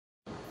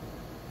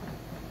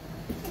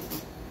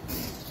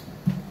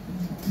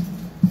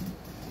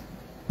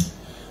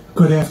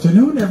Good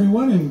afternoon,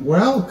 everyone, and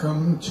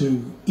welcome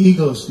to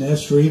Eagle's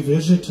Nest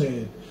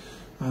Revisited.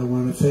 I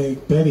want to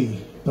thank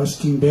Betty,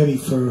 Busking Betty,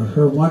 for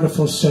her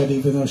wonderful set,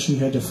 even though she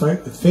had to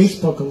fight with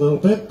Facebook a little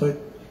bit, but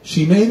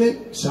she made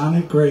it,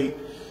 sounded great.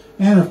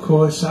 And, of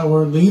course,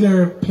 our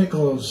leader,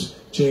 Pickles,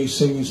 Jay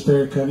Singing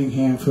Spirit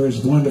Cunningham, for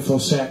his wonderful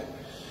set.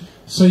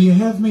 So you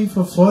have me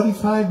for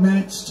 45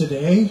 minutes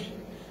today,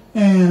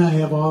 and I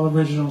have all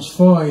originals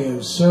for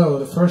you. So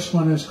the first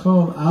one is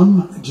called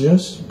I'm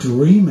Just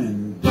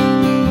Dreamin'.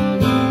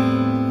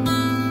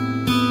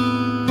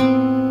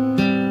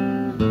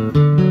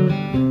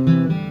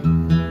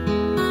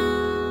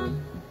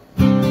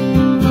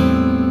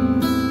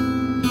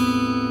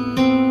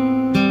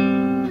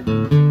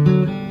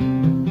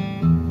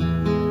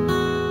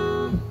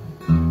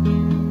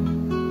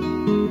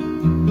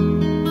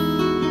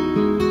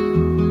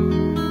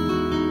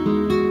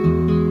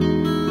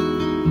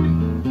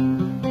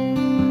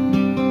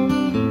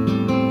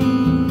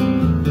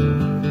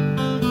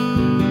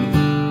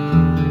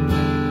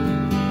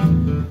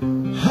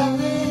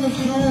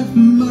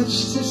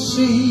 Much to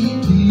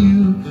say to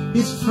you,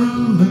 it's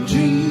from a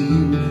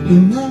dream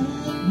and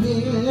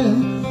nightmare.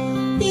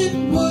 It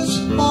was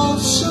all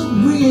so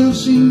real,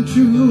 seemed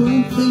true,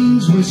 and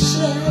things were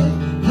said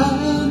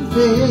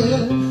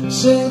unfair.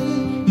 Said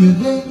it, you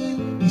had it,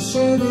 he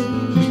said it,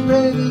 he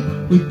spread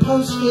it, we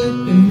posted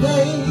and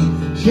they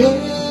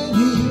shared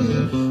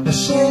it. I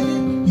said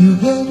it, you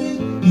had it,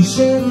 he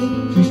said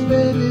it, he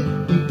spread it,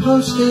 we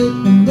posted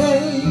and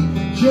they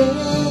shared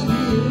it.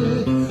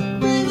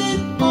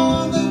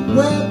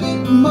 Well,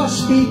 it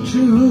must be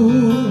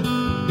true.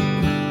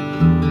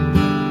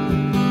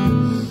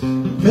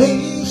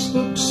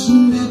 Facebook,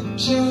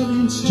 Snapchat,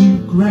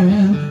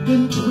 Instagram,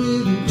 and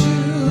Twitter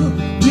too.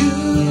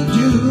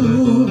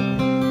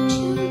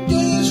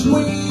 Today's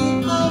way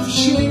of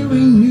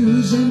sharing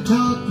news and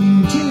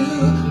talking to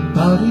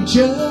about each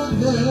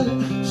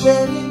other.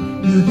 Said it,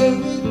 you had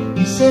it,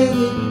 he said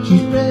it, she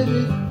spread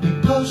it, we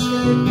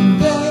posted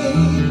and they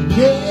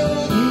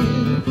shared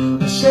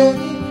it. I said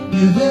it,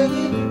 you had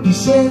it, he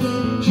said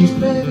it, she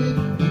spread it,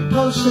 we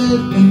posted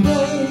and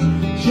they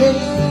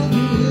shared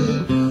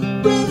it.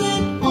 Read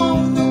it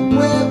on the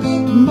web,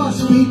 it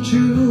must be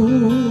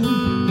true.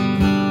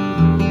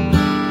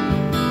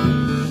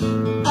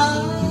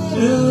 Out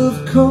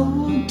of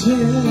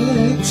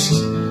context,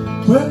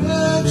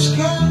 words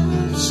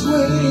can't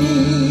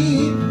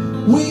sway.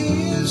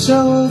 Where's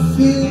our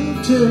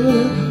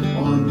filter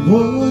on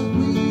what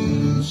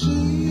we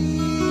say?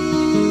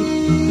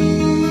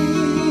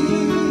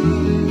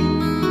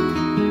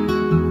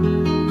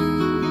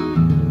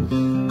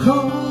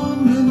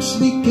 Comments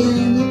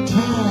began to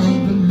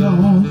tag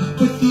along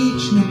with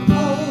each new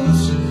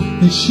post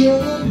and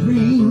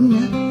sharing.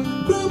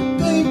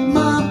 Groupthink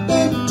my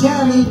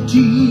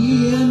mentality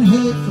and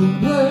hateful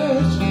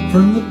words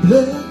from the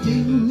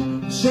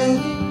blurting. Said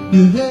it,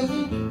 you had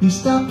it, he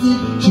stopped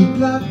it, she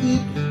blocked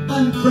it,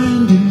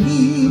 unfriend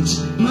deletes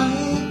my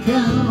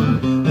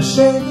account. I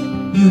said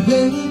it, you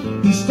had it,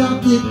 he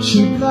stopped it,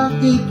 she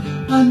blocked it,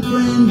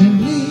 unfriend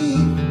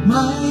delete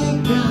my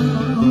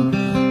account.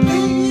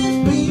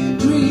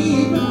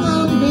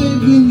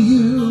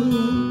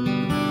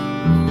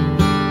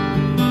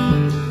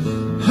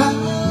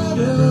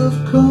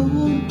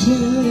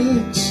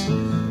 Context,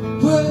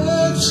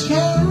 words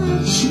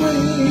can't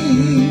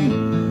sway.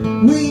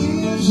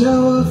 Where's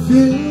our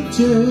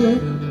filter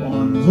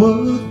on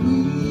what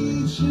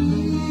we say?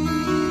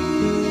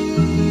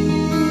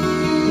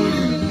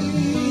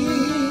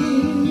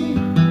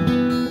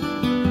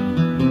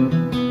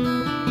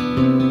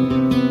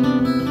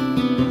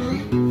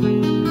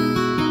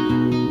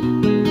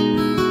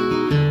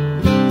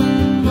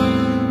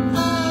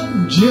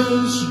 I'm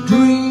just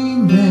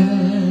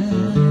dreaming.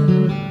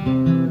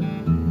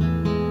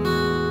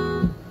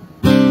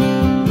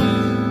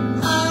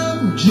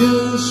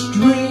 Just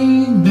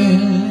dreaming.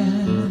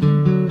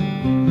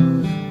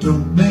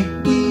 Don't make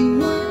me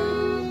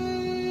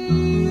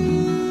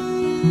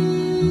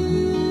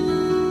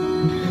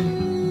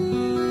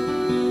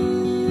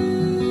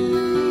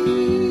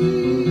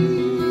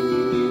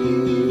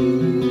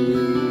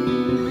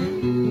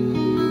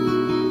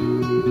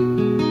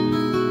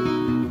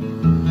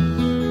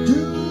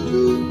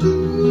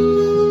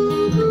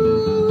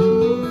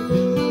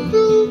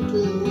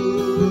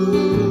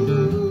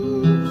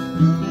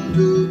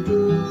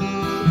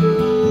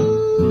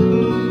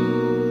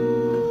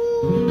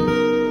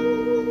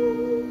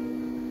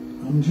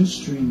I'm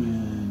just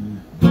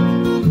dreaming.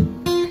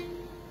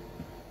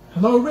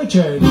 Hello,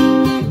 Richard.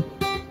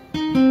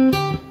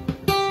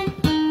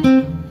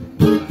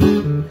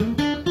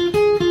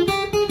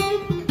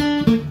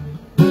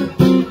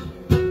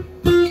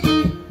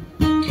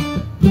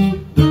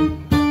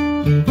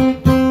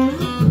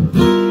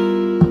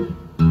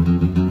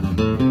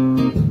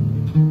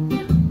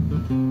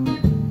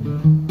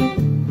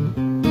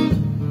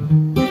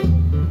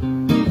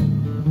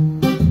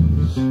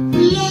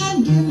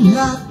 Landing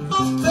life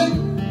of thing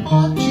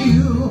on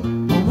you.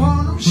 I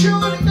wanna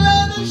surely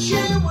glad to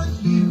share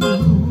with you.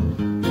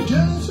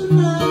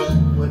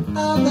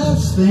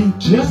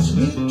 just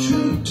be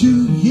true to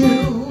you.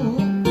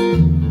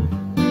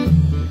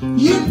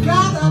 You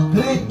gotta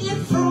play it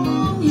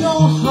from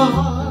your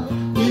heart.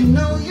 You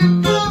know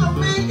you gotta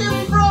make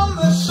it from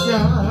the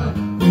start.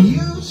 When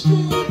you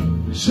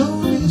stand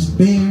shoulders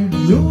bare,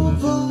 you're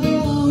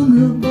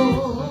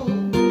vulnerable.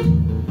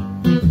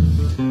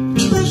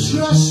 Trust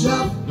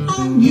yourself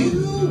and you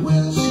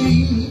will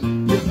see.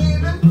 Your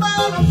feeling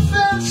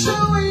manifest so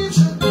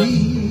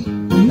easily.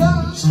 No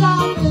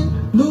stopping,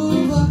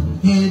 move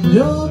ahead,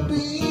 don't be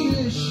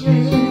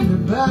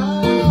ashamed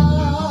about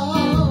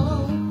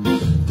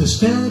the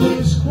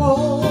status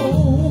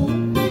quo.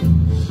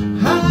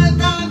 I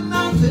got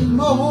nothing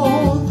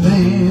more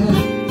than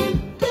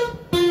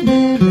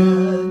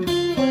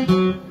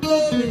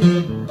let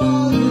it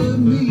bother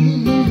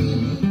me.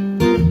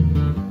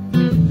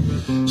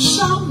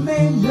 Some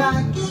may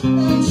like it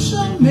and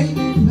some may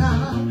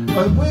not,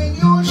 but when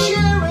you're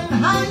sharing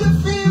how you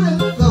feel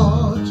and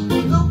thoughts,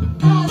 look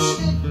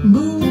past it,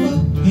 move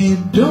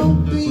ahead,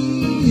 don't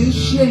be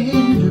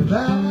ashamed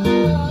about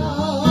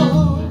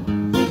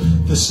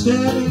the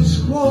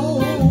status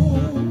quo.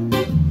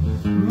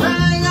 I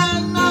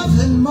got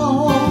nothing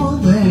more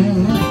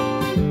than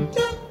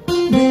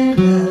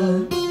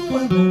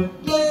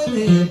let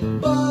it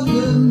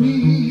bother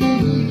me.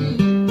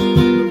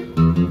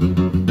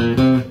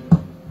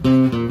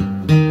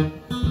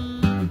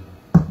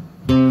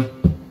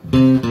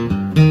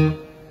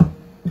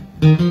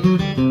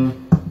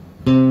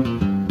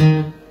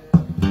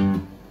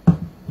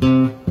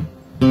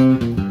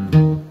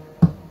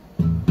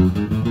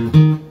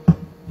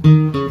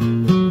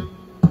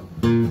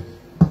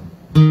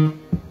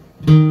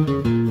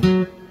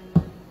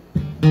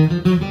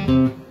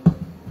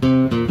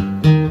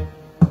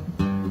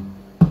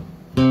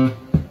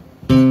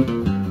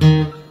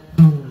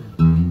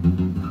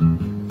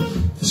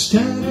 The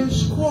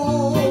status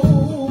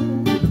quo,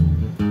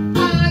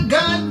 I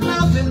got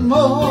nothing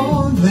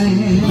more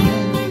than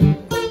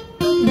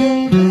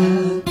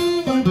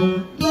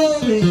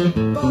let it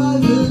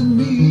bother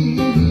me.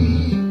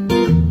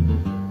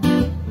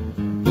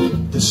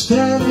 The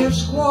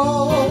status quo,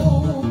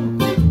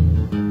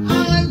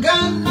 I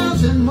got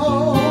nothing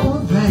more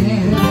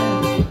than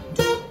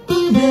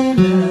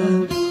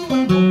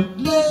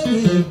let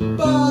it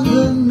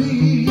bother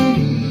me.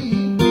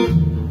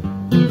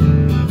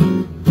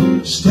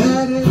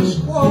 Status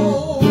quo,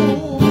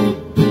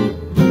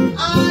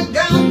 I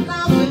got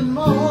nothing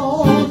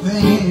more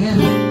than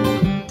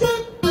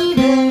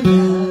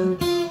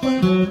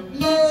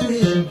let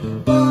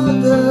it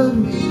bother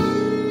me.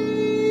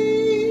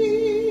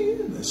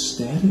 The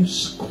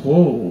status quo.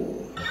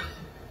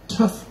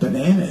 Tough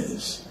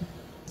bananas.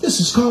 This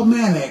is called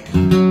Manic.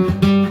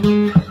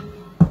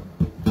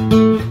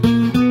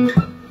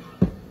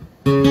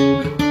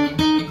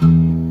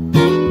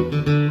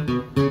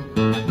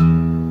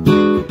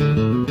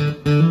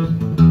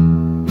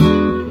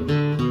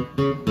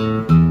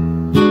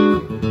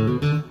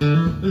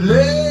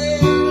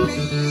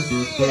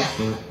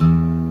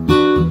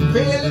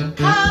 Feeling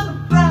kind of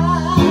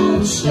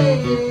bright,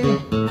 sad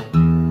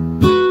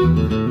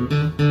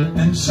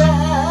and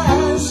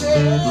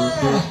sassy.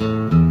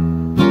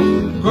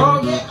 Girl,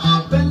 get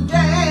up and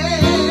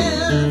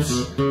dance.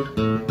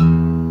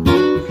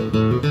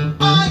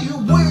 Are you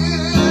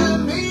with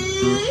me?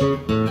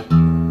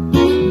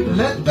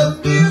 Let the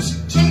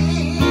music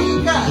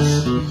take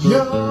us.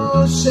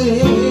 You'll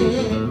say,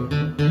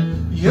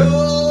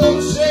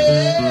 you'll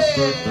say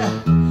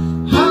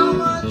how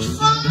much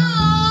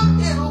fun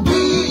it'll be.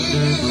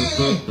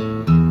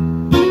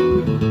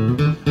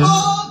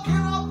 Oh,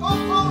 get up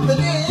on the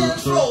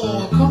dance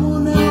floor. Come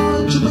on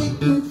now, what you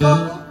waiting for?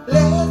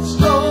 Let's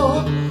go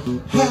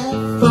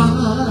have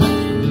fun.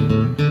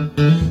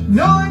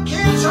 No, I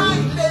can't try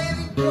to let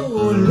it go.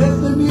 Let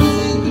the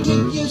music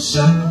take your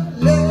soul.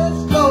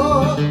 Let's go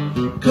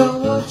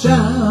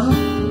down.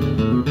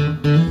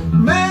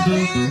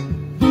 Manic,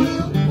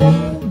 feel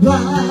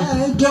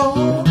alright,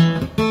 don't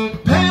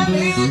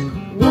panic,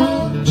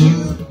 won't you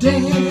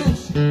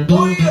dance?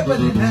 Oh yeah, but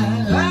I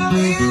love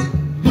it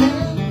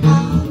and I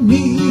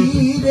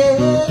need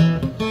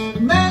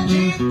it.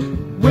 Magic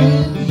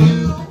when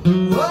you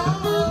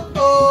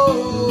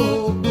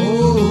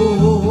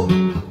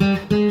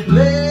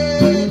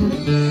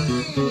lately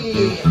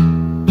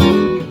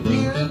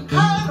feeling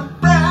kind of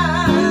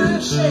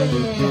bright,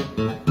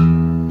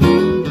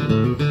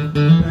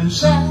 and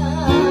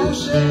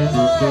sassy.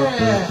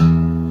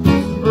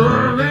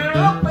 Rolling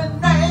up and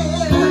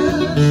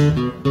dance.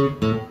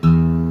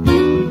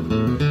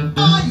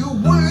 Are you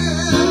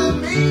with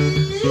me?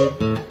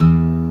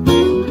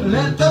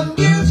 Let the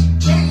music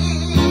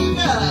take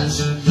us.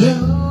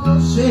 You'll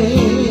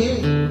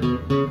say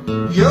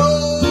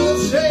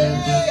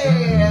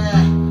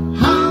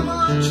how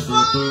much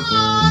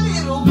fun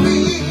it'll be.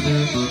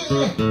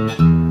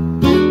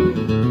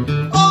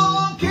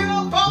 Oh, get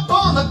up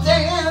on the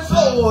dance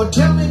floor.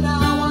 Tell me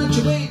now what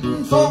you're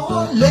waiting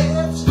for.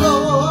 Let's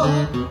go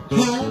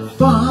have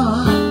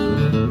fun.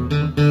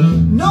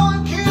 No,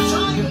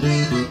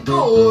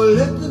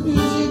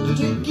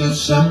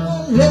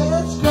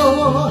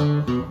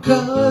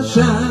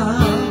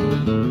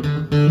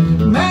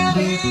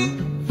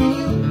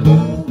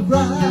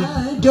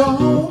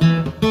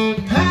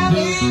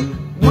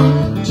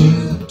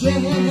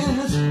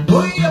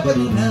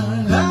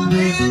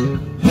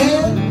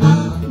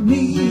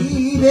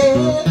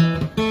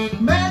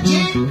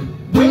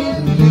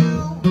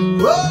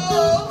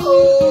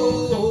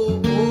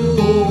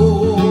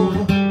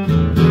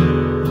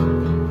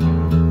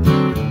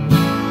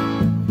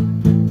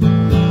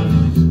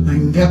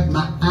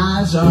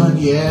 eyes on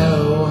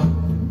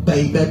you,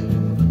 baby.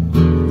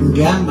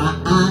 Got my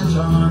eyes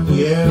on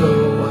you.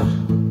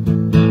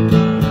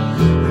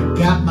 I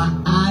got my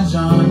eyes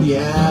on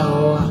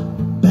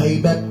you,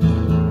 baby.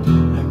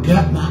 I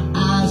got my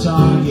eyes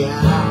on you.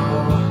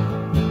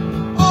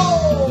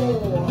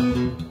 Oh!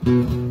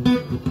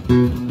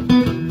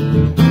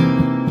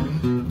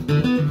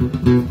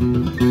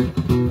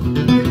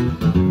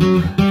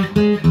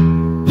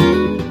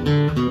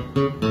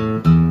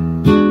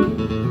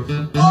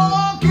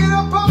 Oh, get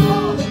up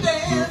on the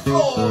dance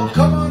floor.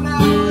 Come on now,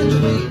 what you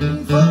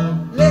waiting for?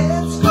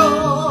 Let's go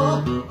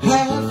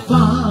have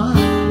fun.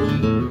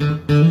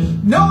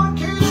 No one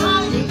cares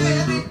how you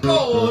let it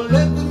go.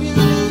 Let the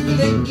music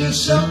take your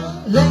soul.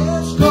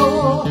 Let's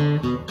go,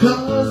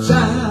 'cause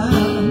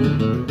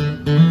I'm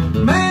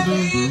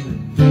manic,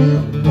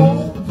 feel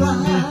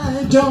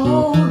alright.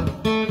 Don't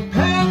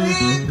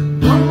panic,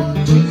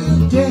 want to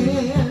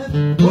death.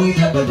 We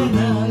are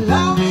gonna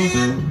allow it,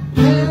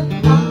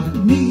 and I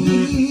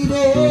need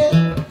it.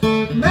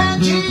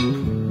 Magic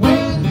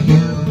when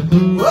you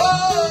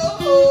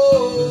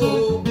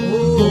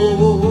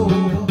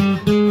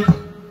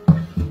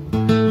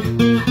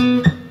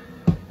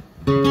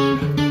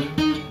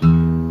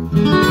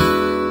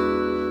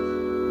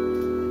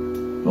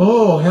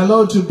Oh,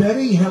 hello to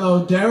Betty,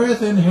 hello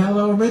Dareth, and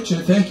hello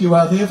Richard. Thank you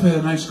out there for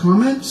the nice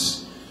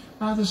comments.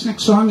 This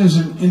next song is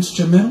an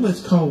instrumental.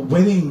 It's called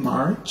Wedding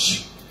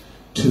March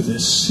to the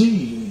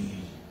Sea.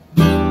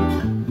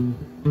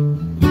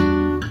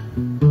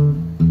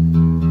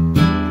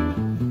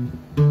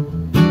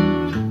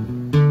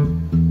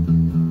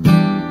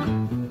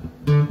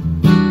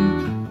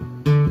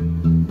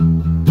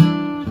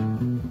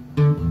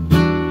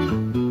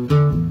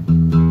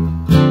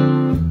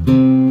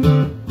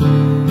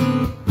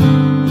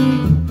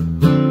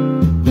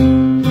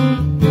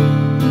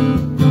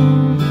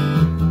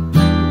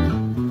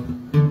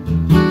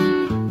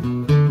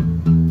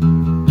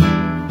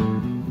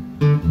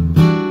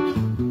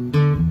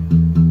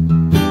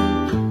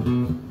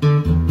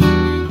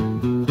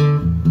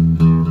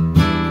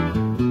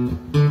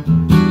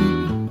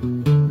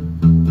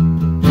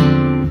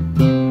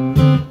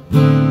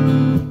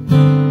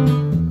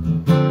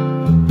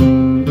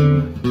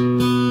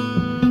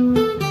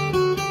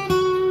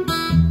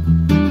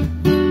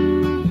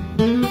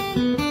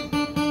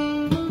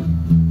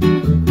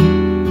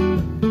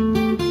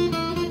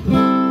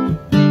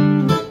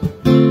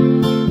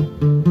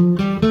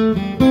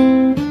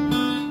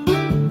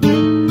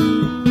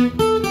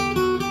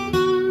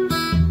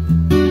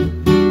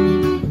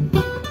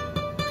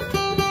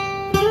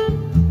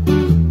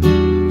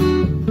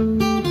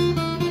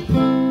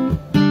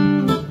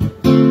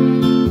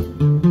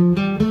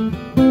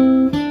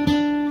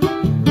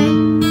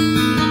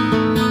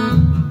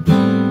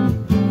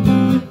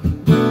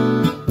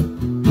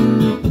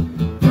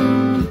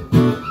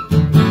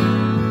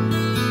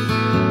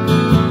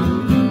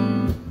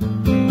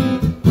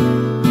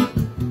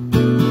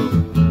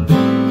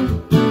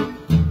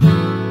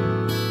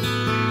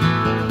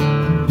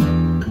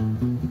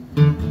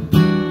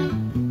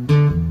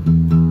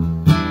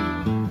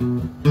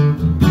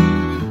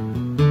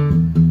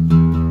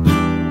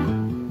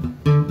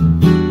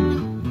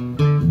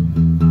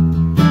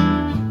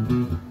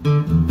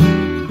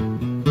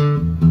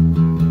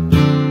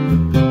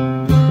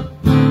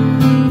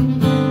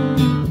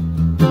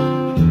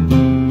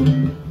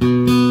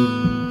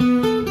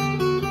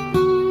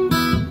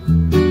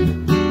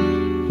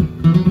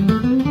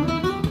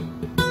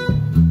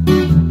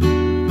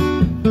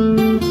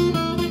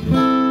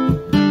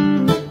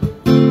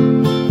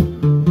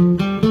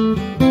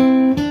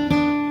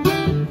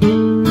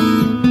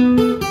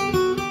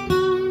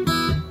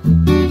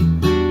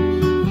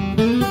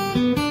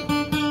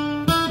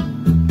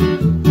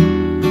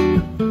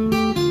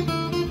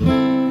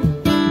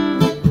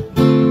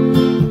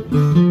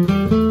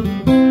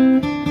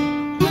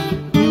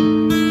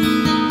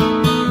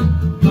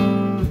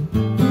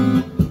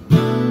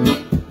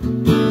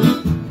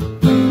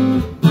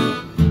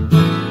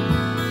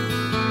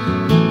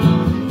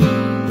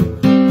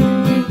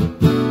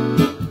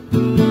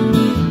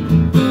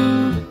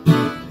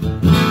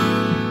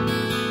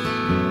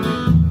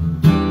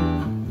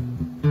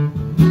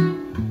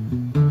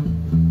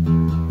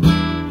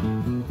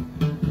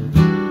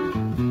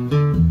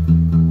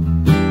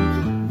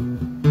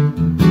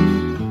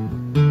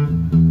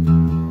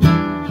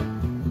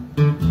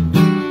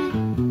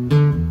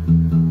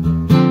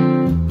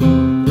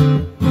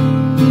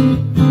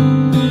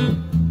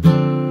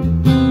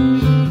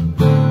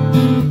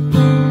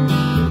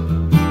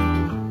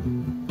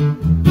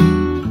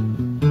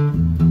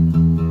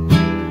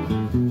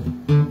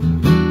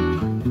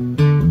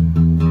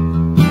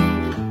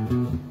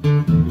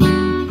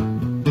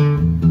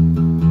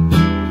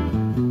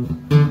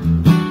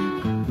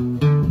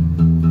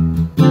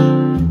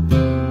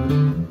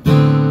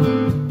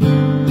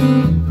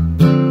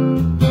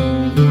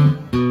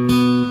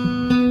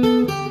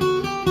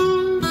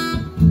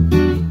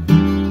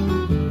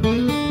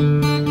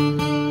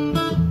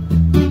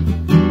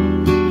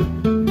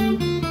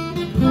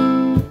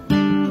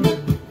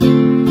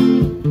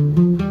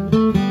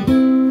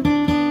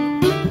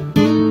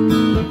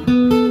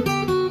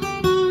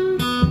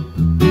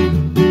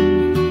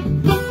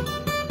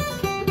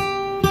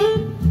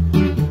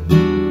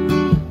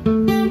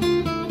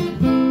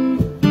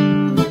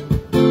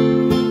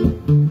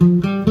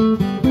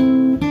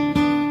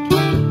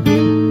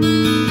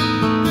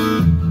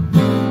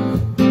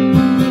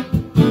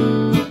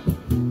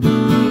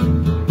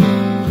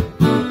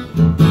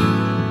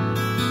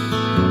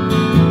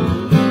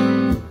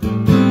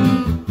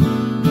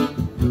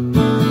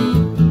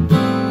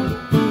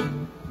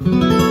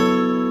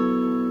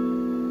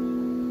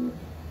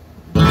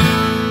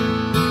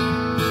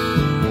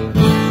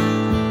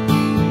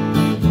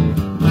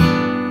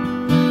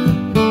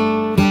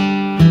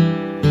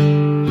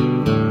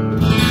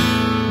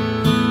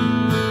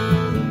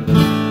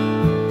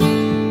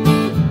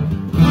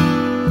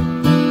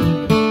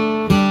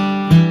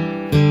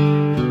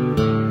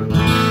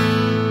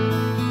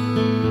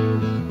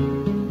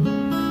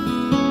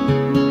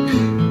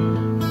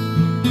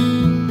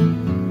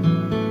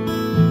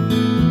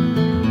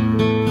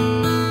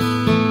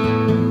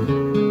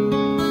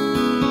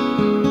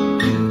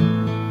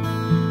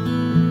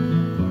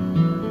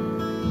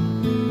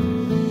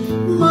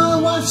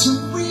 That's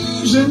the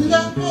reason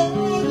that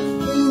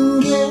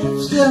everything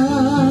gets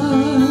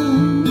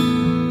done.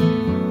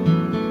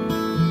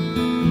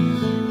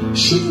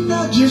 She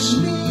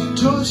nudges me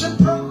towards a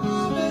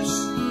promise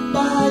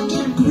by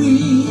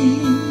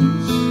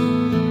degrees.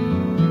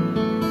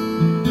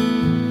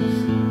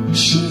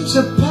 She's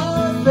a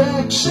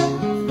perfect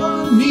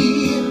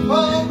symphony of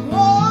one.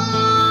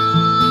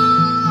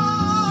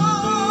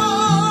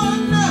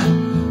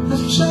 The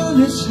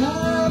sun is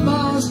her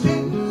most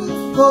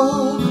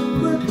beautiful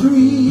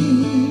reprieve.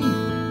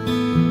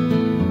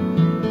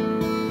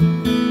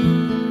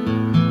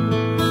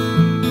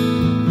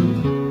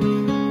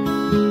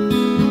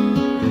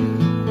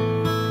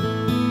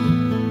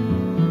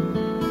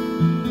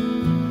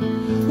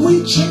 We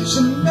chase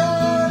the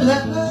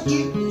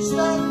melodies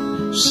that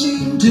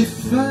seem to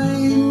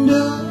find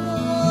us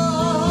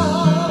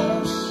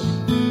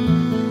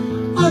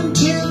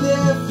until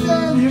they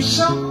finish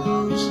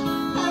songs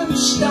and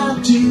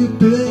start to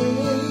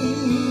play.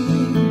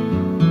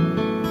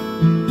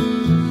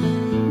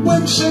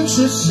 When since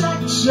the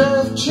sex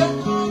of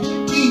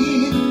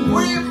tragedy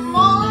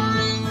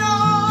remind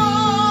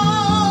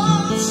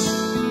us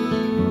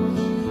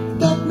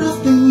that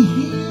nothing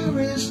here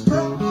is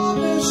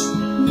promised,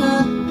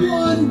 not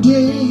one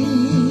day.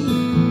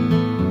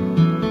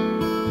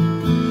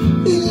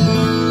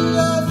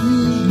 Love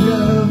is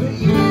love,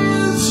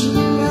 is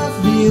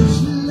love,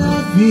 is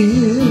love,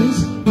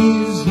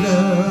 is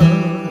love.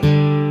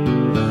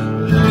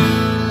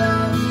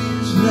 Love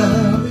is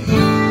love,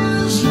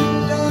 is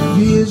love,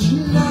 is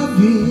love,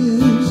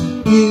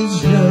 is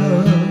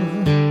love.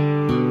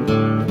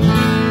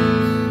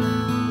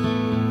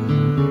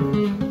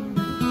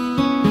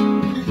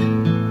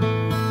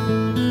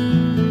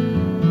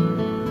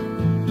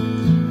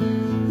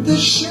 The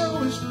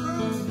show is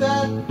proof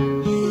that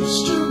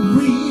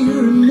history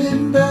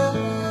remembers.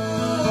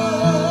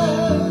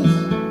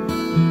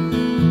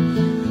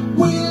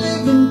 We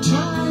live in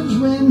times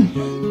when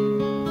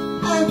hate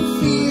and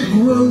fear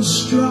grow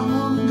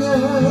stronger.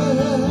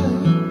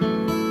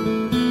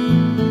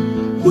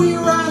 We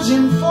rise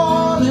and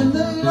fall in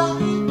the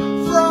light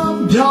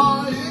from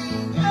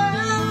dying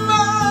embers.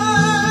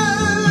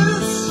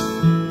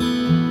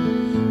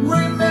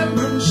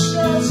 Remembrance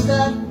says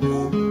that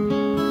hope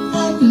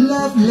and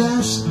love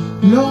lasts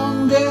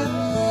longer.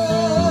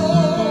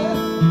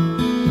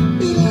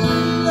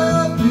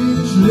 Love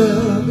is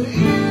love,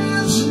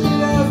 is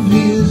love,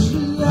 is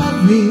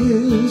love,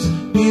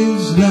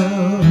 is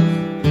love.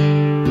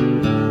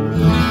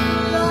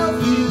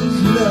 Love is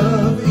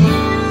love,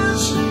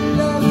 is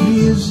love,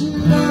 is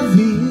love,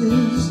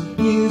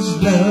 is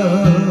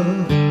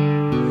love.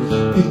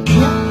 It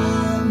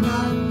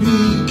cannot be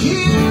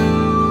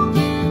killed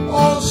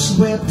or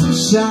swept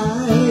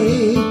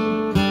aside.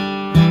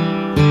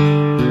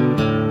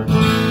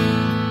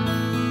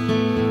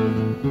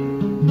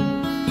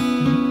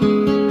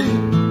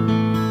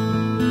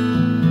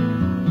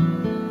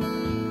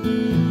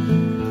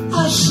 I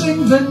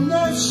sing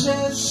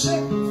Vanessa's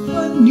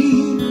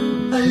symphony,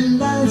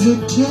 Eliza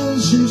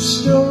tells his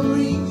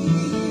story.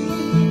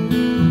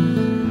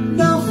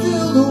 Now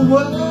fill the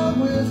world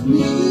with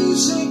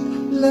music,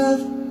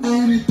 love,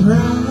 and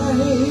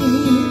pride.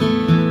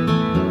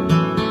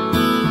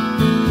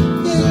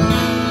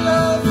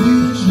 Love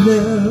is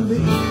love,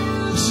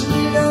 is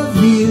love,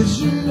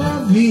 is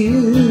love,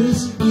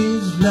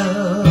 is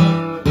love.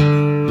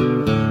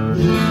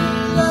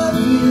 Love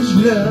is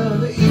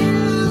love,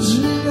 is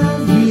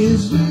love,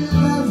 is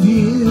love,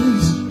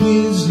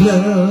 is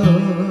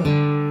love.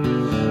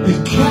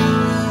 It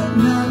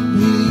cannot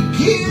be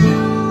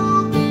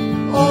killed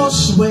or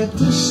swept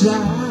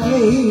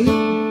aside.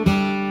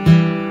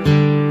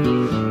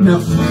 Now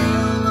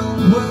fill the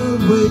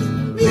world with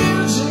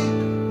music,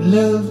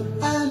 love,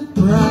 and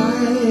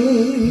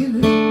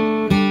pride.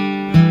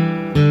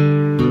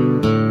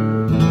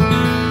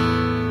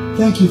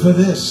 Thank you for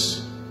this.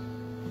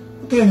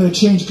 Okay, I'm going to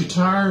change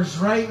guitars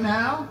right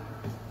now.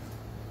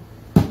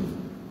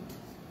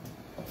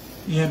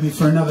 You have me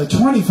for another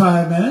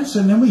 25 minutes,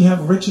 and then we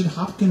have Richard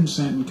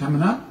Hopkinson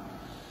coming up.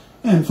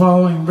 And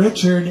following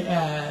Richard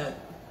at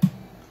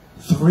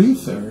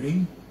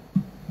 3:30,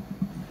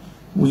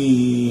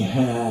 we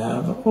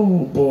have,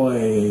 oh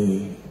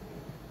boy,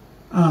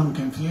 I'm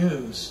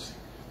confused.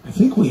 I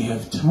think we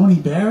have Tony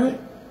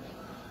Barrett,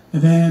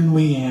 and then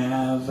we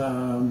have,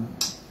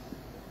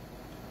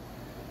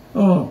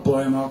 oh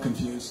boy, I'm all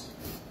confused.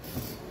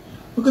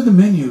 Look at the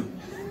menu.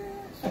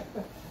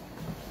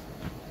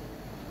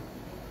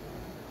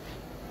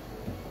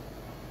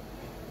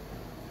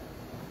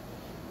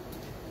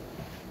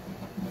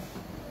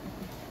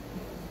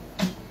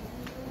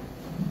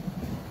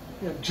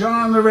 We have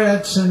John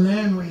Loretz, and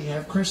then we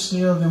have Chris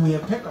Steele, then we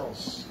have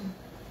Pickles.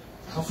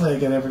 Hopefully I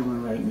got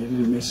everyone right and I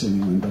didn't miss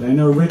anyone, but I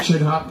know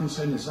Richard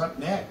Hopkinson is up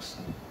next.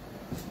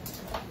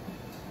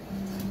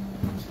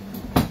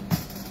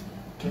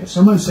 Okay,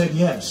 someone said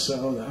yes,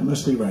 so that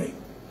must be right.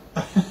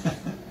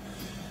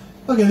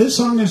 Okay, this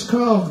song is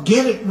called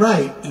Get It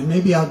Right, and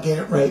maybe I'll get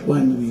it right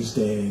one of these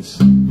days.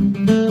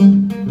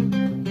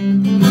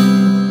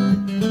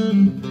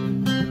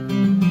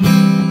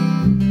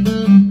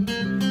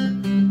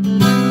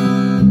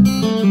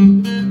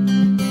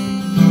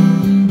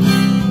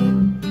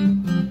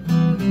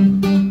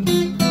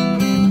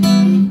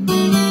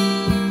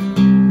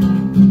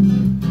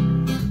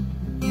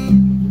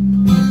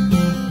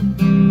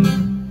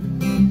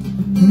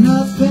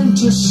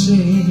 to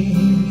say,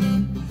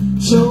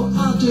 so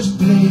I'll just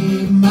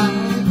play my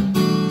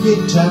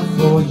guitar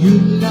for you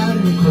loud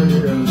and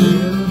clear.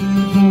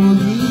 For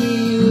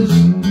years,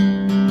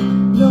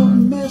 no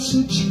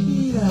message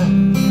here,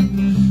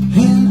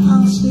 and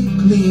I'll stay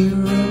clear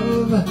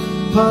of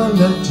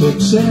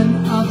politics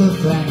and other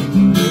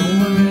things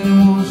nobody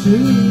wants to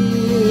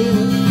hear.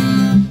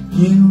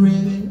 Getting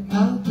ready,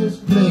 I'll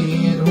just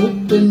play it,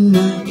 hoping I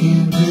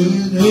can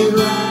get it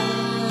right.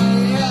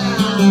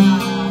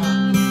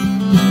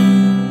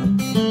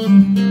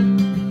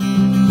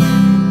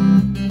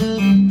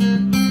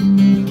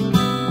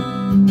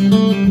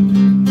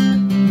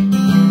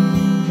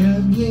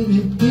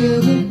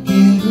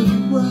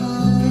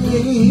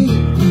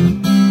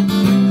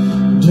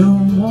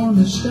 Don't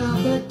wanna stop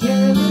it till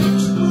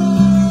it's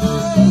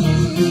right.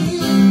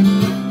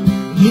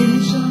 Give me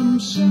some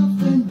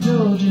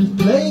self-indulgence,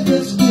 play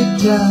this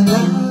guitar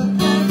loud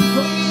and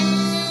clear.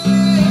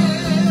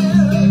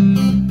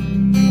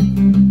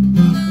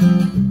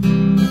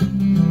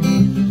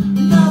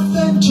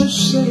 Nothing to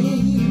say,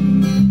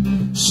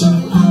 so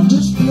I'll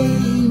just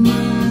play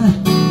my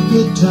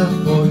guitar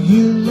for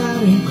you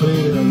loud and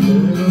clear. A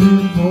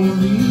little for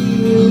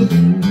you,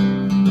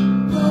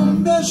 no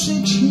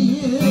message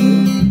here,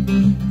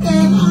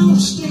 and I'll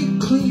stay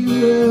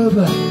clear of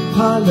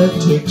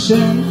politics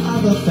and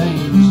other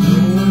things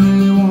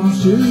nobody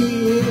wants to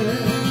hear.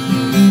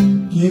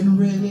 Getting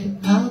ready,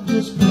 I'll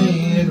just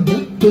play it,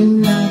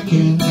 hoping I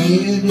can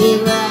get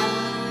it right.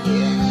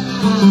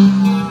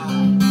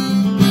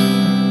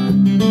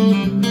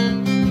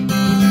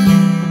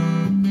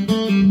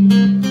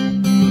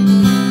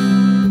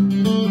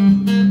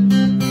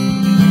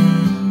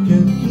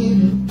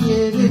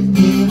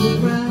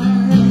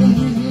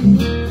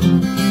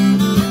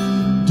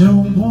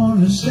 Don't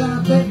wanna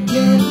stop it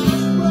till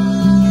it's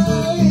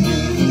right.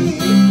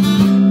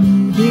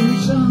 Give me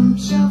some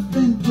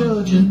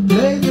self-indulgence,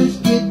 play this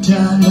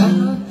guitar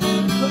loud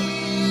and clear.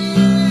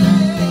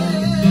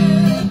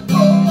 Oh.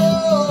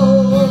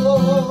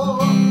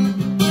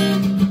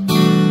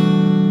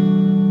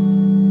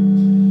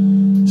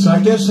 So I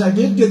guess I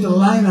did get the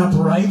lineup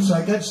right, so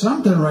I got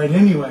something right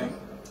anyway.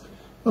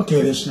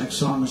 Okay, this next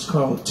song is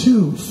called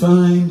To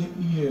Find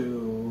You.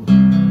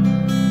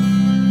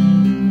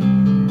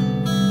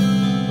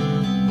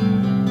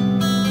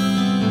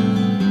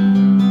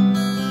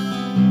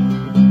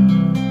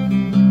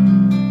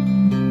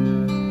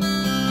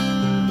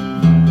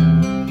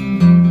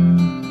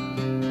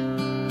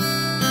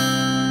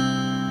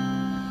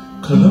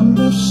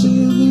 Columbus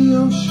sailed the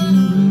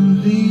ocean blue,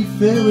 the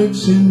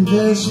ferrets in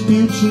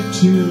Vespucci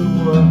too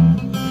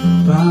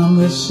found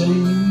the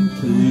same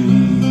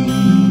thing.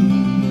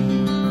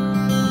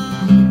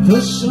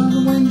 The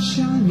sun went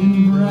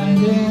shining bright,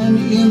 and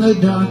in the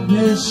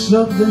darkness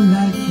of the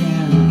night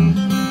can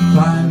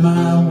find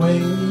my way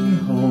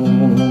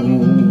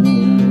home.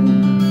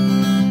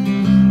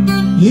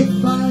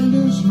 If I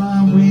lose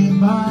my way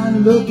by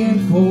looking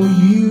for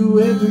you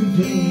every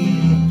day,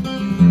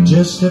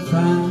 just to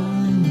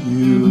find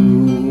you,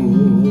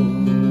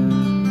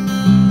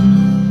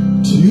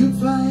 to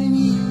find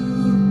you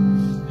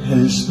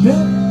has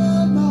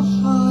been the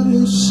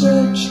hardest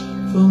search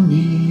for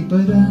me,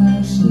 but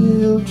I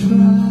still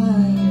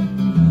try.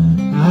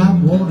 I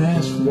won't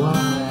ask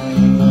why.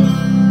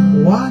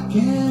 Why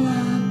can't I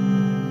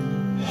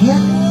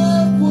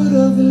have what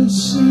others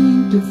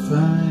seem to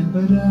find?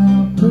 But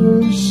I'll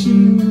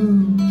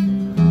pursue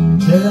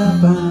till I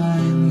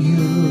find you.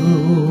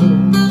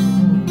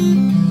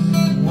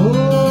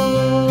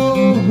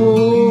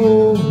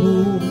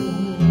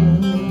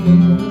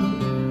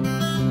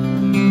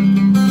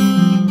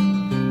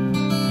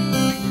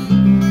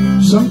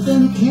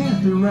 Something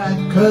can't be right,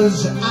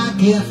 'cause I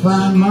can't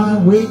find my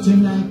way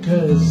tonight,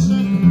 'cause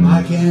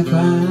I can't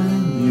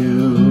find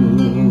you.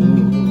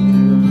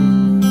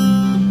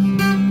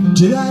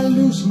 Did I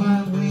lose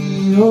my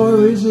way,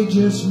 or is it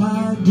just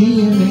my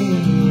DNA,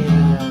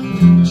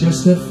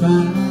 just to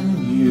find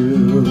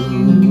you?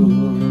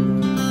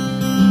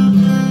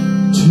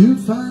 To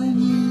find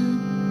you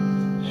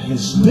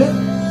has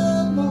been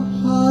the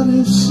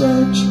hardest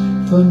search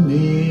for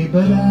me,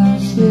 but I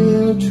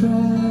still try.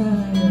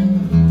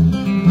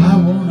 I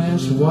won't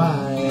ask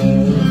why.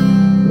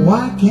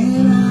 Why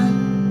can't I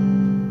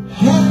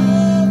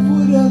have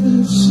what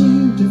others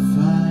seem to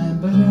find?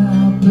 But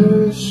I'll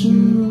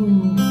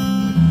pursue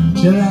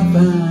till I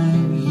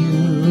find you.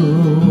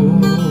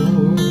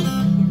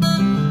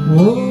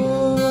 Whoa,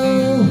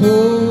 whoa,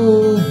 whoa.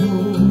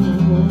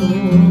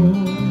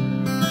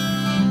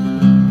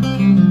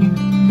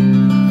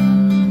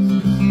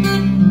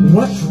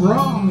 What's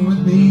wrong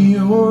with me,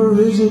 or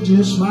is it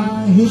just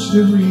my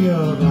history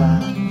of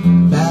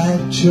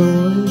bad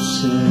choices?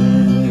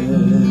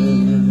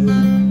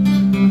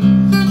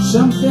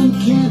 Something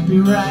can't be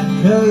right,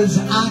 'cause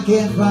I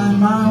can't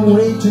find my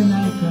way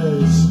tonight,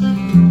 'cause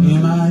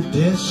am I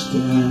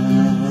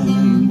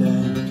destined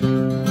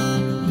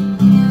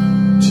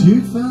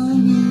to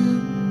find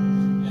you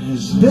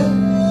has been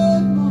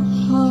the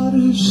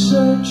hardest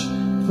search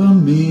for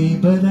me,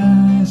 but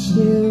I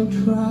still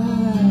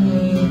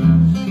try.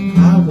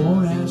 I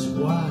won't ask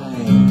why.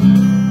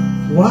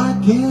 Why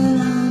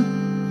can't I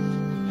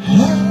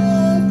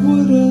have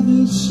what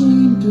others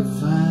seem to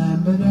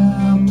find? But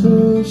I'll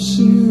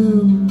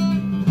pursue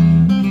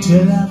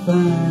till I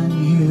find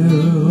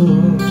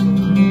you.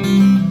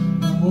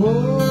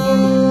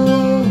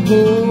 Whoa, whoa, whoa.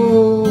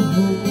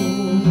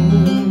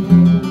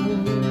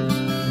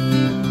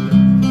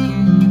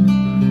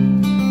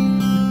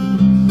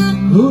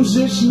 Who's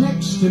this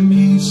next to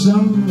me?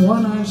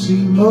 Someone I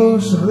see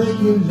most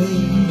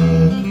regularly.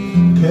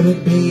 Could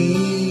it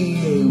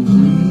be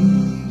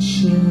we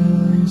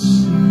shall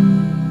see?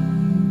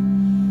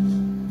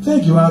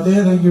 Thank you out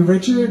there. Thank you,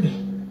 Richard.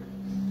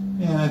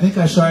 And I think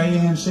I saw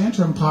Ann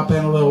Santrum pop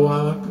in a little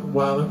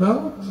while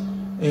ago.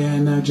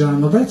 And John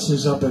Lovetz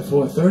is up at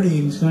 4:30.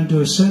 He's going to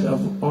do a set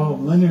of all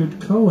Leonard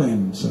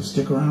Cohen. So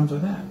stick around for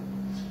that.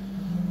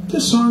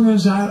 This song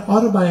is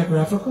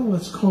autobiographical.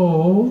 It's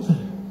called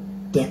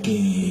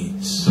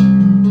Decades.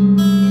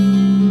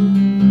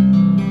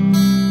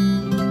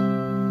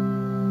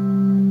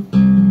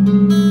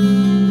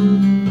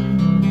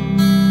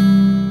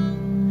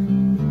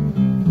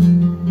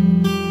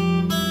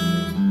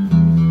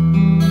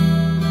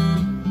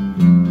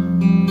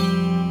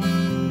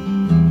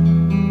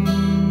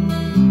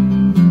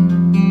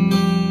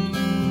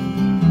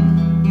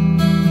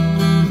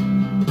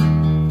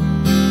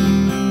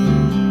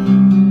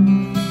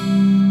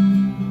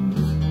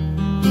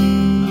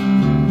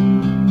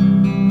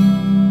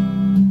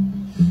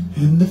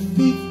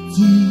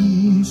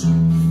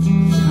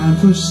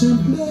 For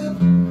simpler,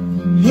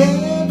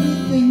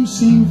 everything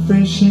seemed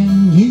fresh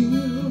and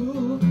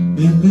new.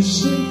 In the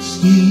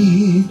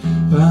 60s,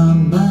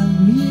 found my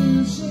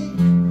music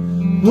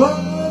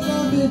was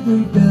a bit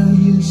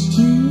rebellious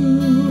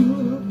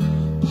too.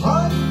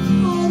 Party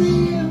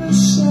in the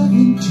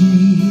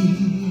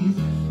 70s,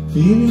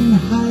 feeling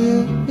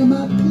higher in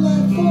my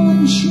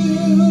platform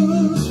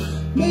shoes.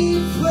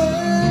 Made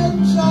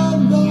friends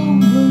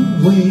along the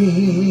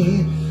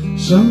way,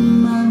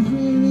 some I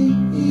really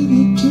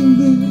needed to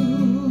lose.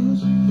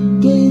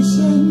 Days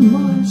and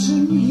months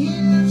and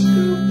years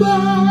go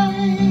by.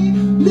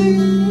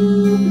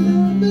 Live,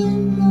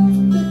 loving off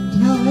the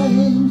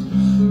times.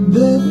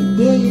 There were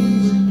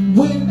days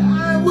when I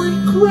would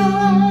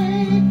cry.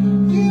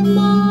 Am I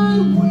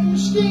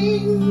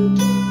wasting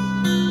time?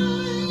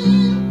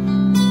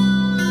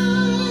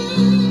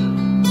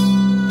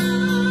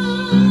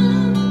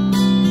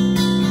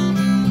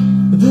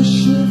 The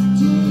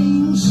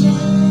shifting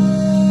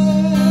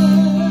sand,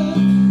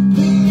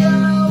 the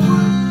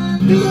hour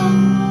glow.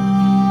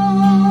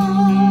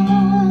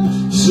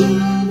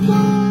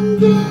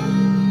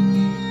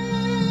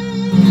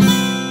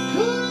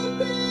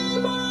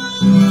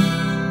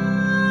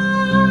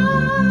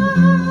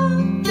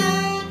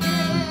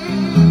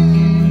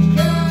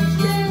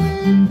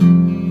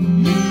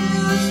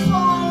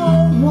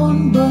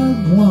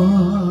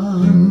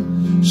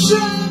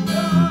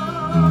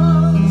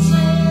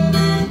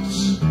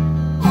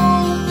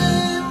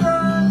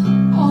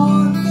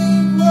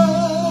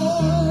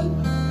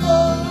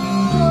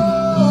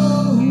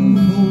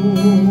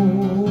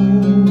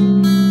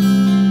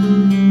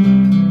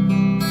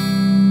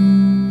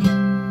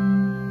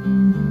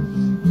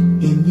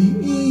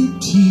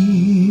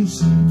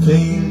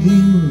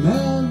 Failing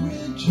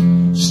marriage,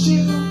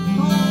 still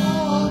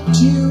hard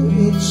to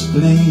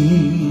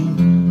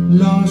explain.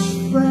 Lost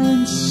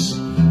friends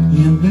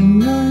in the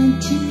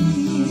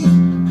 90s.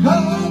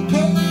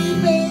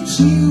 Cocaine makes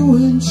you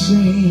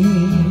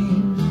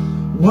insane.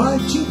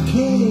 Y2K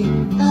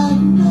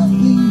and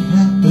nothing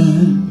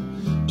happened.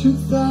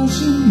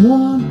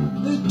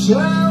 2001, the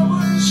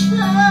towers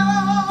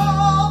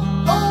fell.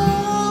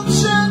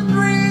 Hopes and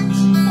dreams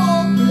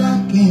all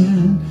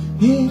blackened.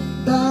 Hit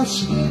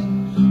basket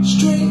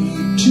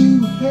straight to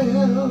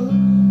hell.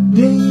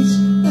 Days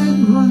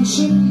and months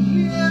and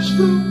years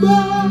go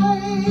by.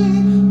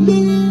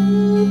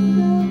 Live,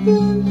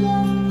 loving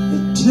off the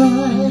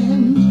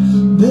time.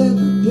 There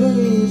were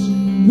days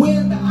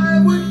when I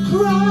would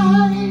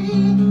cry.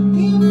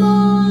 Am I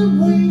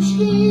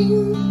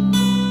wasting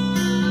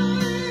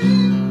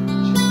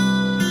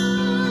time?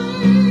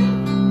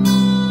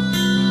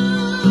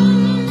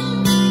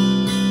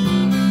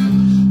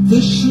 The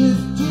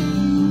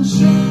shifting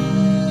sand.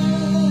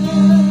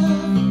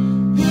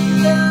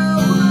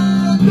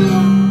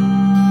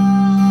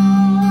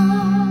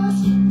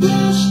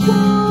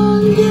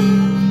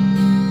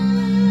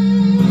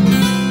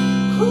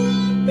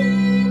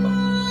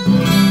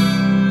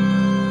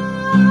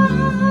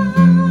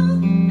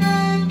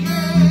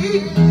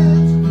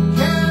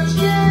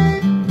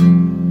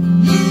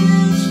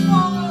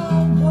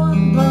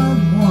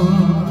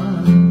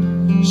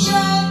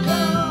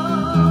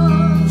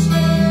 Seconds,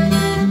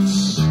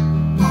 minutes,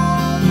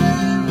 all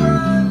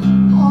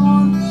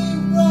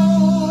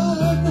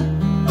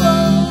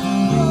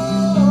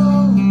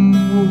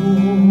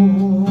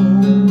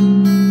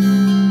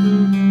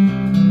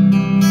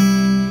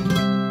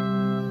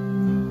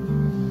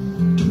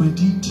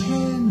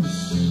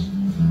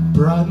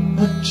brought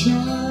a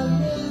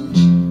challenge,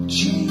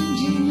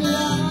 changing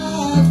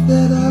life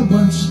that I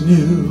once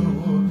knew.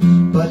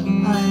 But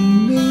I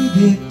made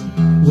it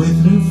with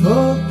new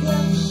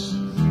focus,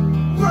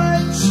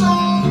 write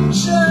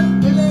songs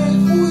and play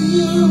for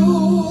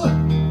you.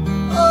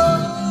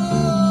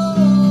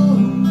 Oh,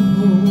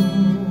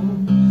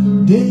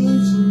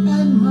 days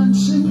and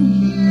months and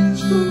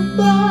years go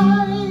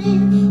by,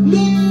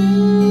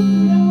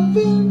 live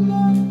loving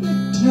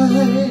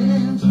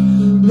times.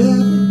 There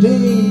were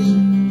days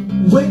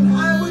when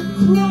I would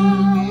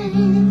cry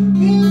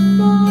if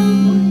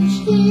I'm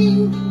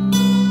wasting.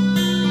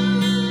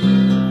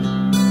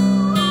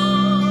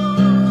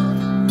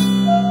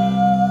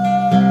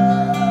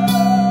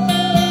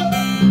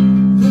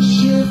 The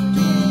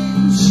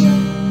shifting sands,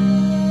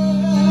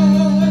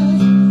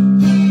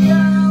 the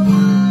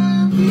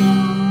hourglass,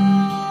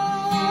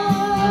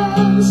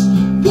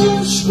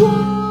 this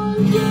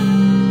one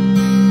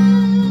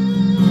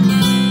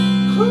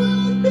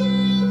could be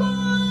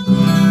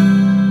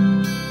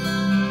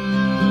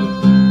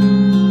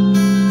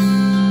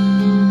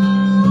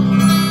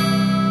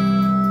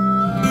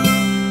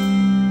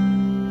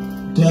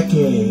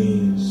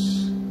decades.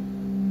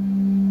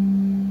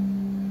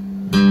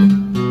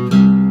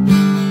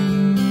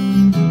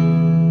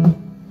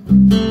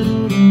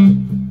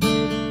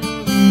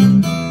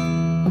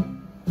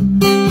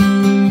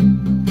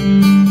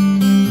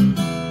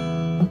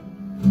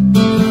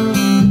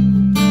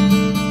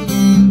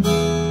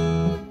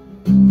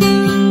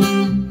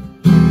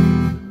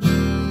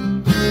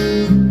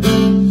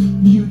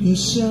 Mute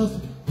yourself,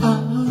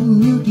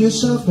 unmute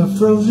yourself, a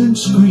frozen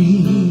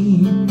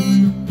screen.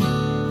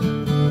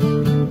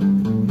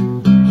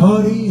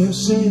 Audio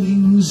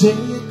settings,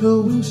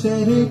 echoing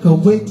static,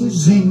 awake to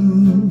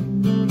zing.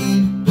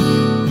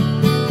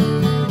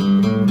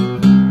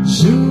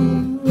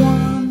 Zoom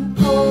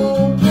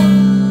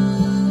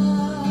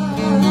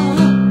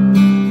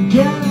 101.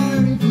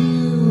 Gallery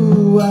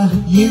view,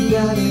 you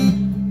got it.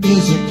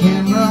 Is your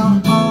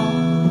camera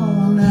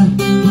on?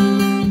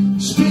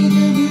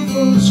 Speaking to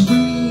full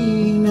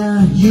screen,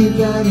 you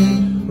got it.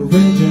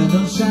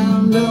 Original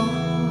sound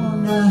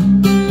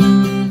on.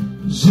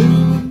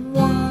 Zoom.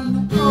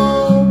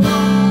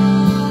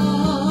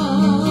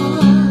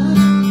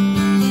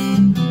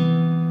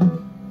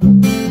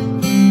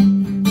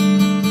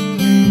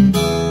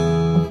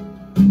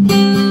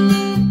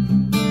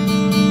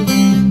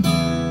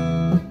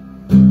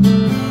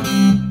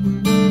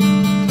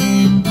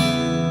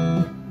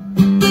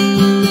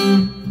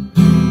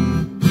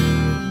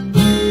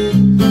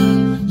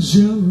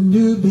 Zoom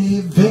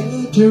newbie,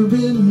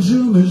 veteran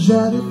Zoomers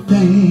out of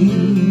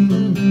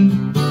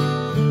fame.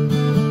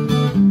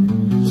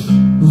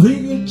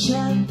 Real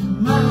chat,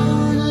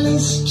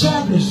 mindless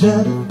chatters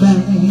out of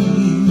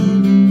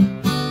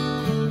fame.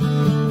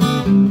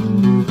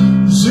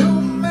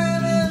 Zoom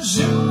in and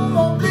Zoom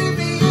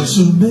oblivious,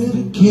 Zoom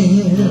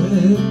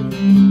Medicare.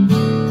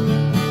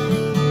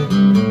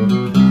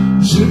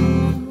 Zoom.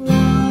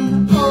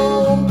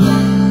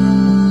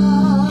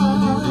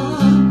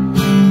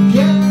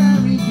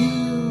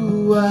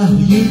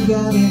 You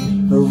got it,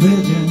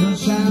 original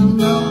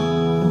sound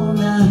on.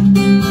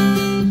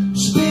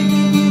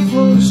 Speaking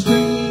full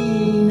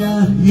screen,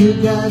 you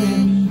got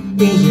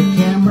it. Is your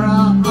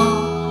camera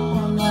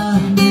on?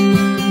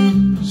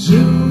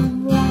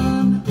 Zoom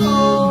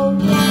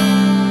 101.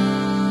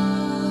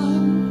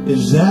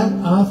 Is that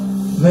a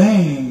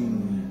thing?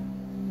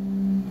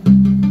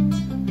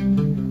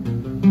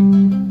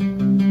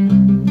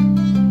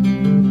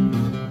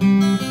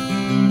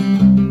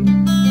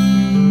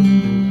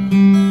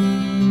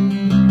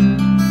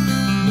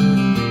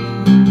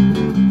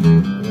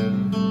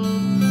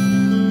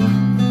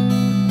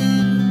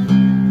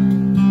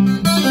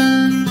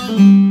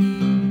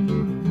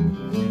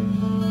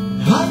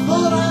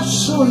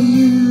 For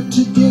you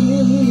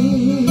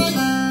today,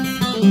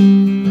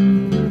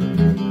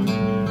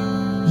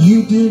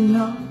 you did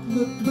not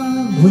look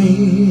my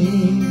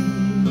way.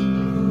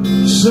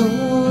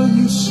 Saw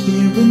you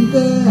staring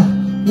there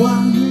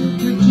while you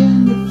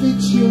pretend to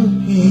fix your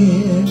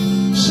hair.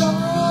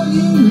 Saw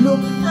you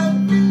look at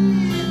me,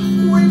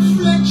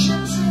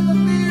 reflections in the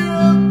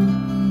mirror.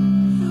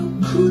 How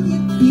could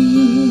it be?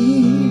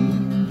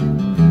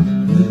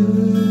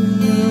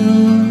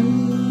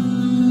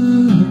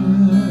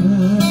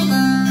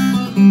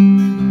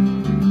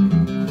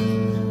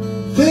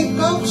 Think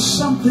of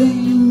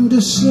something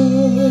to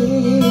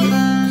say,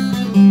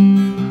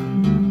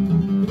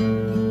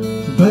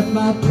 but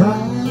my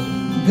pride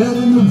got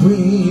in the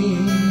way.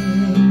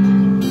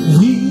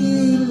 We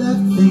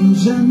left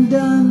things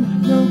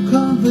undone, no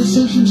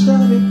conversation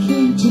started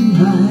came to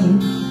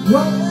mind.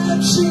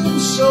 Words seemed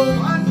so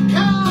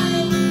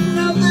unkind,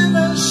 nothing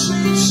to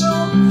say, so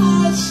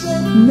I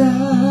said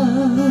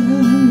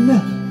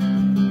none.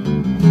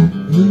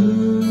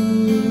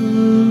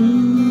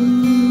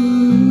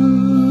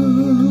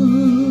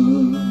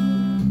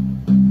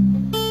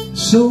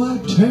 So I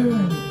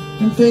turned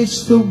and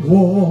faced the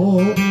wall,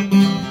 took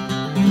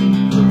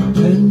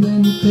pen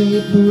and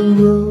paper,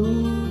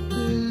 wrote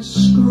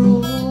this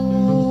scroll.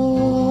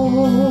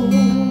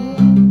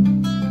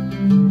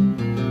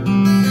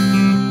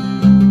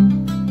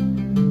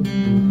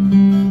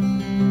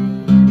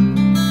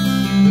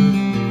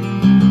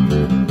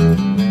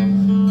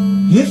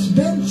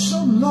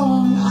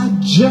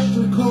 just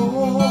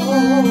recall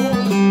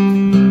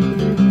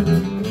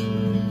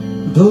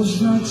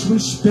those nights we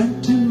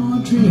spent in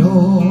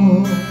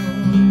Montreal.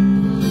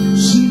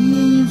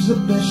 Seems the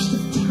best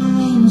of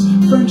times,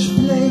 French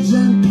plays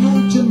and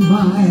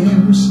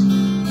pantomimes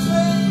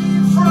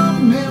fade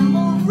from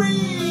memory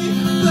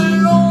the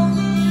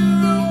longer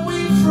you're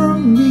away from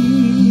me.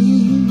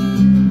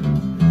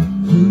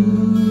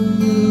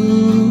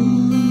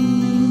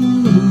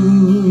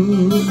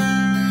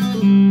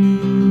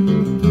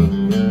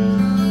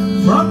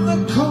 From the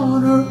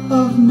corner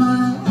of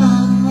my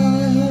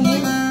eye,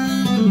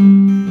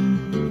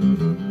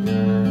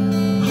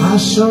 I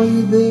saw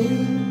you there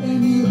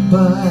and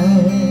nearby.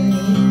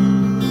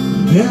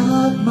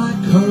 Got my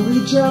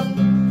courage up,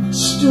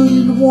 stood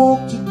and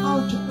walked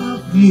out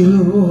of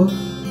view.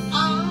 I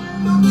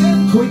looked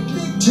and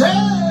quickly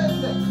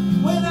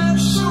turned when I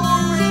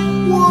saw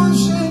it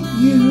wasn't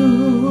you.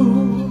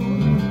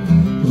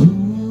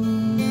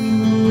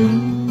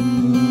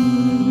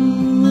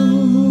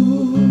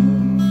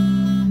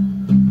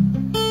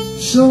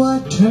 So I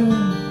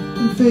turned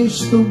and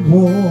faced the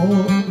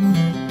wall,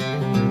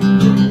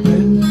 and the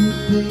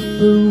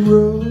paper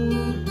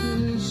wrote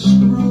this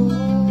scroll.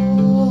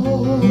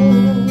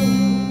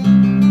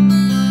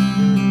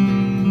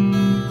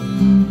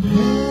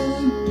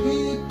 Pen and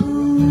paper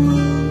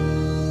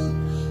wrote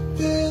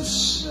this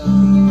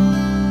song.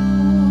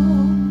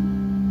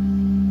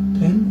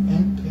 Pen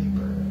and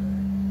paper.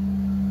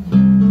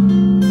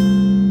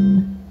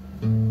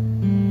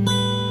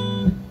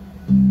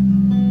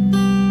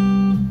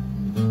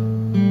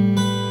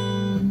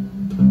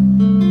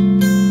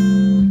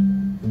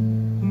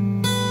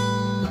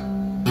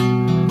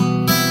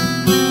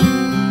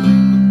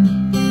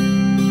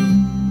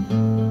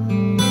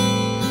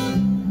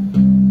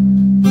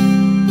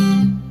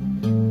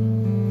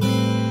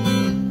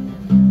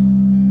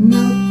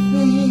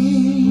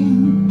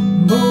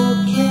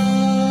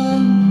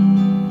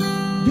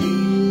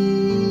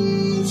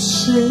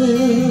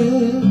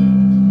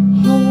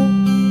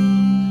 Hope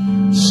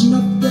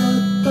snuffed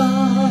out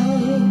by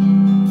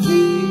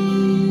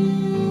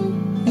fear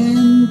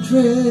and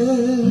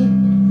dread,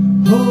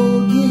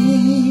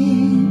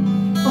 holding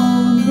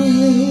on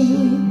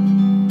with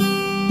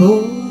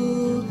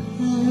both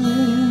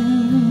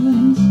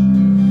hands,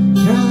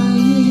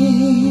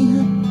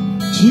 trying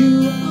to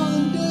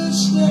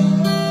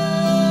understand,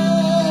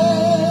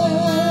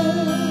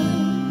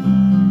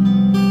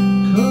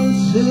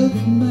 'cause it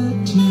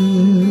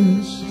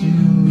matters to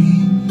me.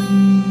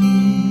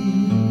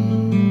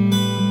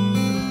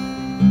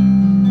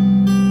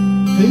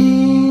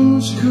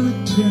 Things could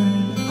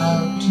turn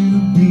out to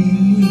be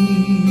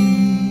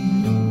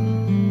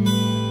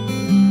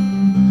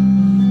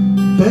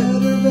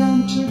better than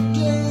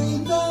today.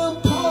 The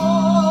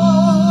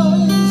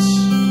pause,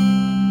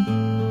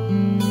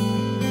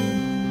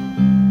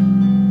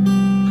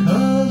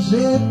 'cause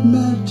it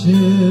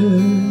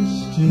matters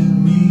to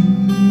me.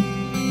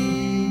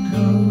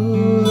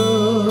 'Cause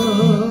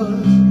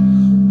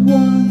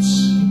once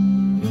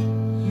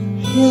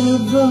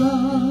heaven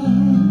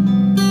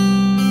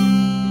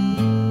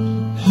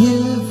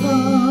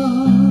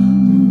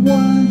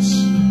once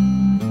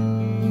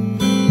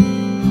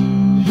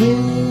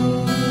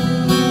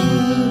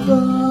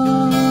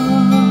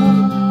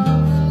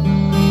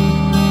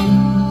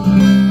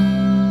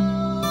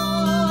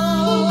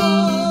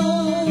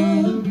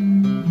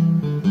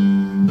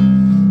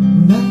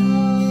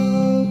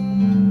now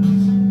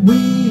we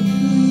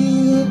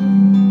hear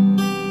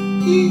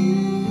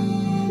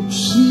it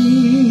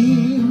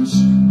seems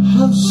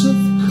house of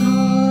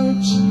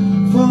cards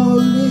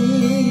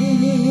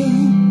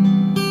falling,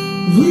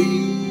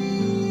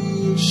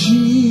 reaching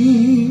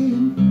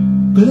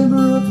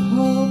glimmer of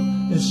hope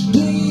as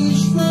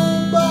days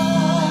roll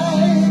by,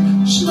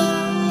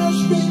 smiles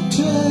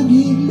return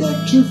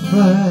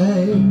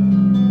electrified,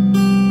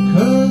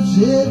 'cause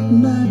it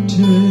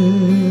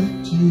mattered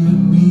to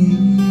me.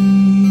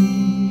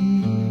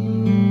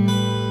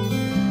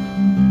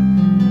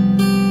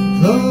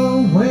 Though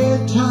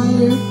we're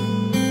tired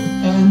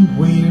and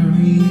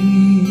weary,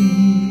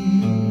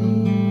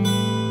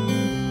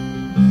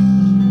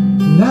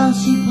 now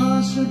see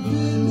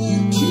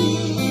possibilities,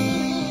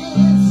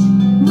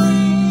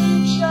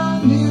 reach our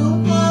new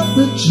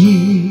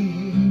apogee.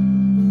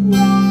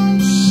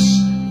 Once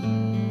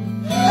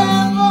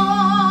heaven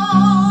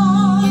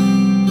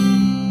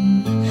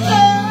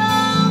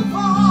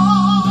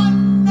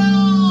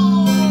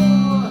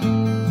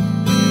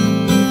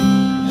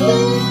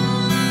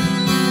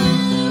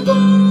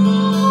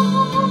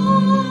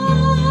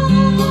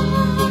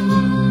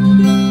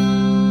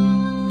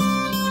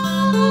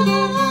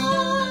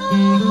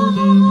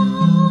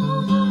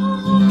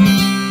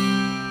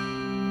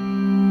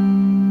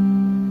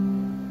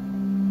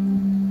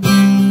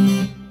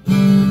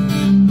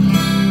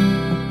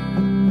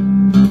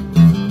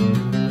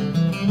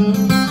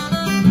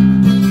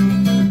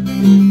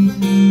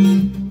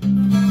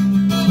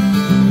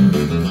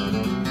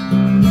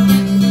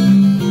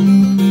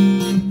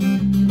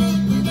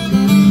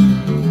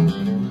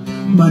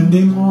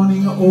Monday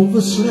morning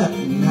overslept,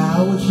 now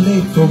I was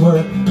late for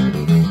work.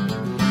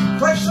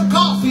 Fresh the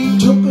coffee,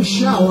 took a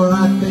shower,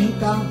 I think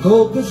I'll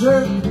go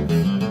berserk.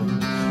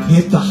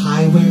 Hit the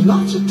highway,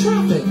 lots of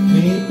traffic,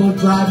 people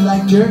drive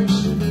like jerks.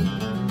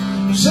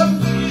 Some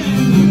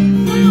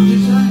designing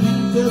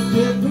the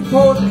big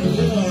reporter,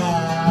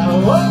 yeah.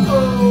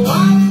 Whoa,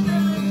 why is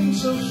everything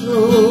so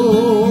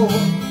slow?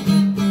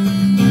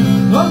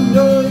 I'm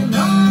going,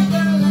 I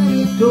gotta let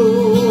it go.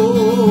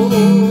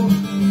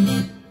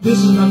 This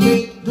is my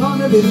fate,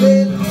 gonna be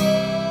late.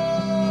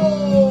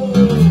 Oh.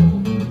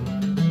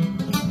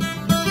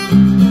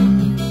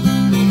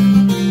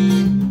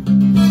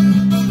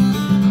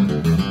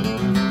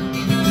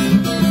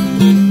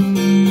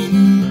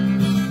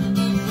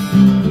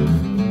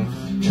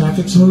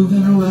 Traffic's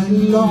moving right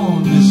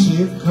along, you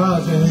see if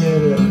cars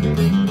ahead.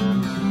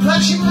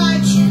 Flashing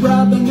lights,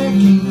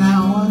 rubbernecking,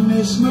 now I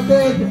miss my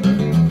bed.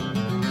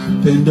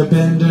 Bender,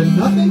 bender,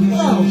 nothing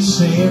else,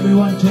 say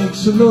everyone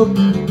takes a look.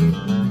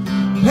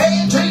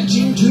 Pay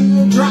attention to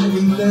your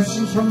driving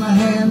lessons from the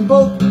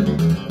handbook.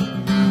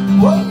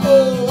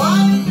 Whoa,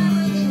 why is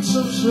everything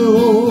so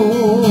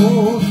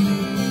slow?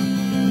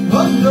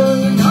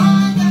 Wondering how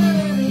I gotta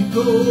let it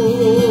go.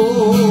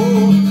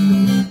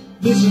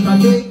 This is my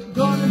date,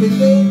 gonna be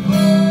late.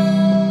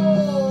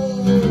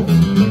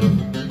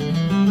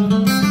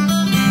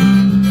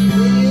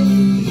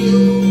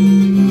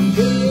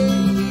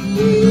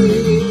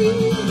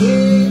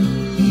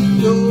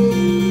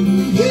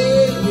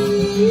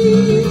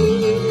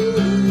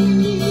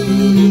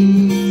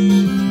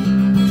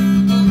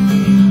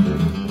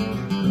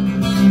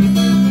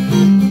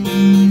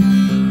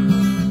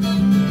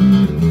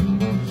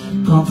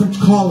 Conference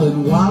calling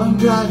while I'm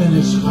driving,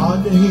 it's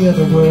hard to hear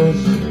the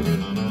words.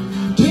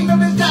 Team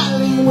members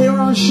dialing, we're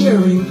on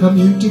sharing,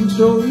 commuting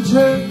stories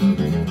heard.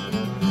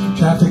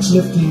 Traffic's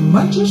lifting,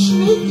 might just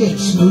sneak it,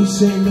 smooth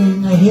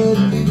sailing ahead.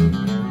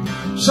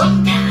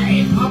 Some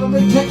guy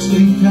probably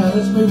texting,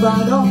 cause me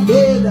right on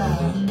bed.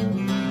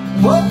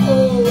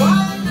 Whoa,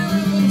 why is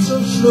everything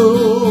so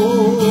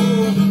slow?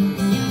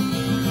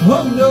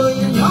 Oh no,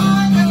 you know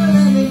I gotta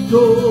let it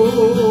go.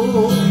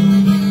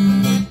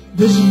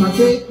 This is my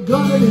date,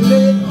 gonna be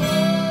late.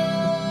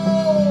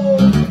 Oh,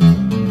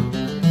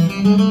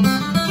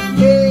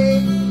 yeah,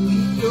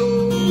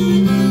 oh,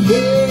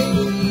 yeah,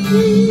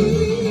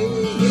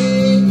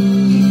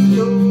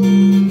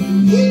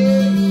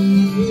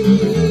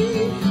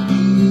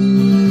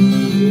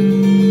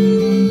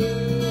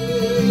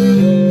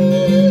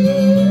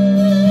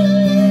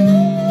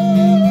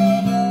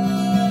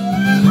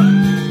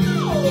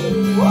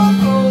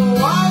 oh,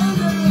 why is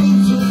everything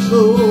so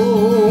slow?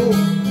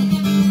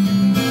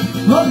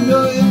 Oh no,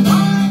 you're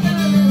not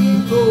gonna let me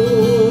go.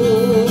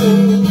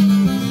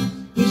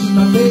 This is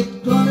my date,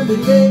 gonna be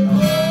late. Oh.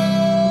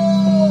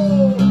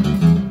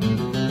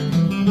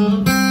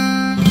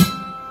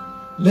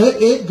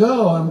 Let it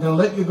go. I'm gonna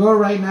let you go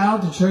right now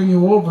to turn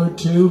you over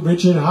to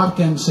Richard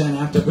Hopkinson.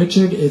 After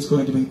Richard, it's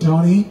going to be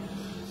Tony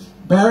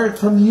Barrett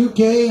from the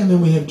UK, and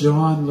then we have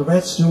John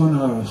Loretz doing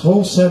a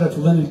whole set of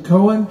Leonard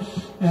Cohen,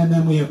 and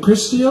then we have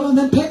Chris Steele, and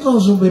then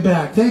Pickles will be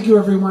back. Thank you,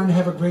 everyone.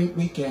 Have a great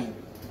weekend.